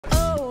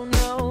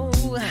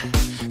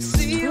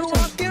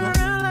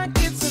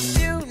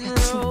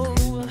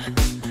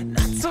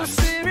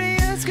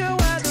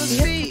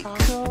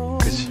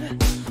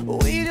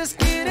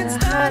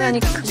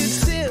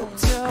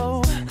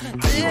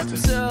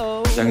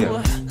짱이야,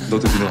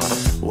 너도 민호 알아?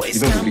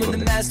 민호도 우리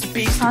건데.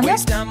 아니요?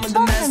 처음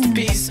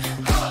뵙는데.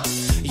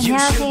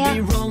 안녕하세요.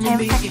 잘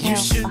부탁해요, 오빠.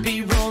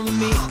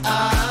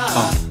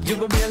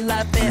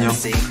 안녕.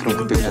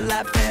 그럼 그때 봐.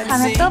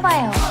 다음에 또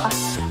봐요, 오빠.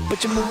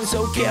 누나.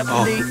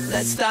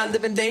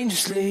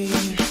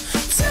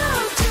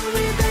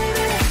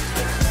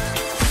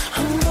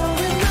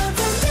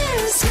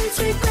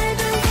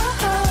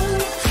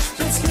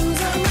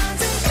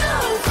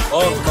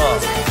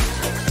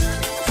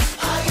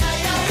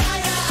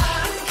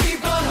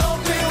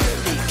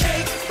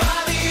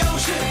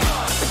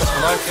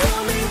 전화할게.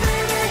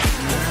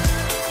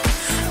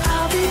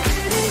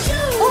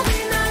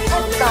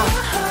 맞다.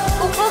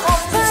 오빠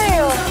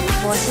감사해요.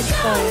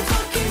 멋있어요.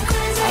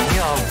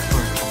 아니야,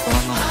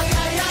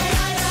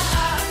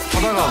 뭘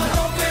하다가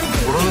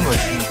모르는 거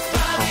있으면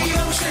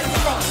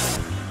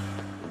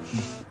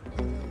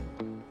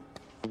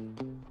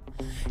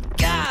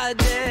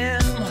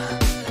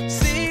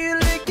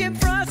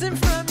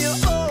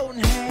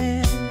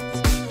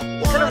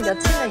그럼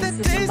여친과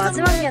있으신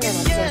마지막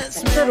연애는 언제였어요?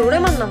 진짜 오래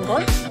만난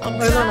건?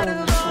 얼마나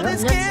만났어요?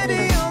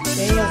 남자친구랑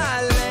매일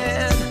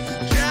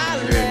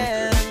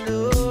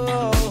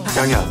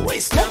짱이야,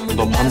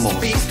 너 밥 먹었어?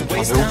 나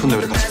배고픈데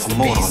우리 같이 밥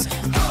먹으러 가자.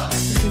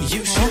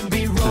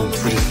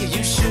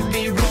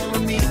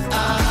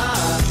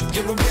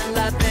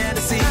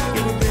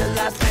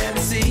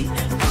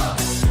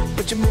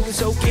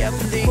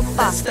 둘이.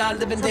 오빠,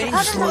 저도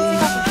사진 좀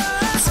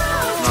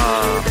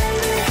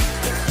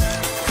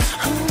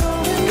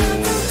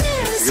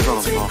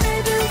찍어주세요.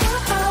 되게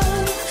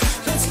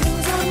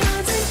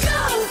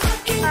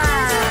잘한다.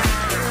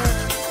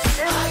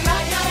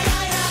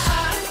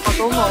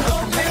 너무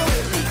어색한데?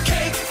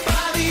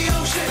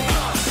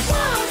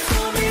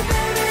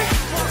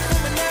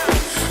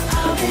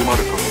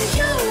 목마를까?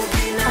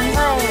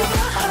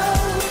 감사해요.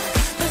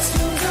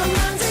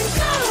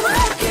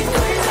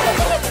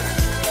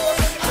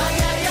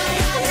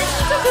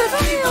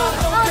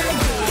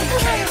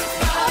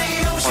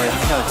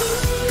 아니야,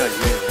 네가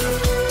이해.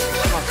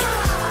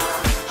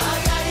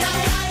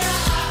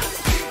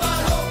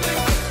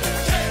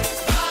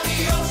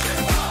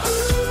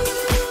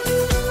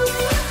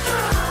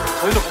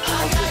 저희도 같이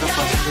가서 간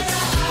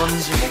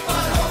건지 먹고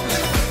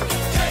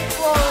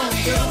우와,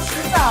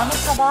 진짜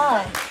아늑하다.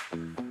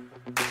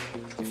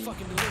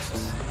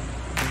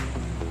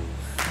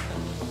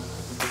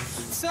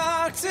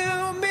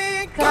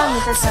 그럼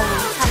이제 저희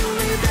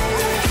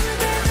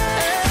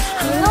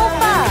민호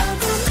오빠.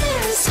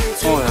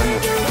 아니야.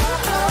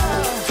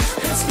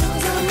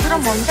 그럼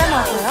언제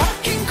맞아요?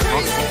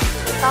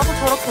 나도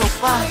저렇게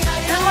오빠랑 술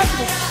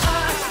마시고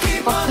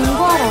막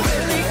공부하러 오신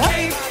거예요?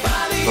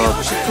 나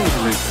식품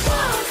돌려있어.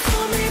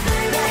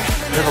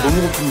 배가 너무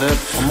고픈데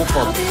밥 먹고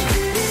와도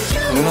되지?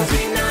 당연한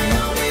소리야.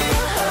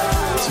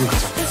 지금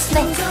가자. 네,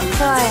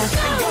 좋아요.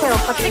 제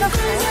오빠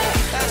찍었어요?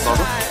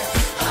 나도?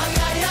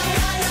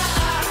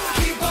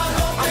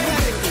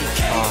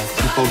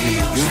 김밥이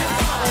여기? 네.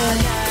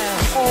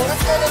 어릴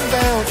때인데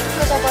어떻게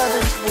잡아야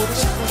될지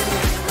모르겠어요.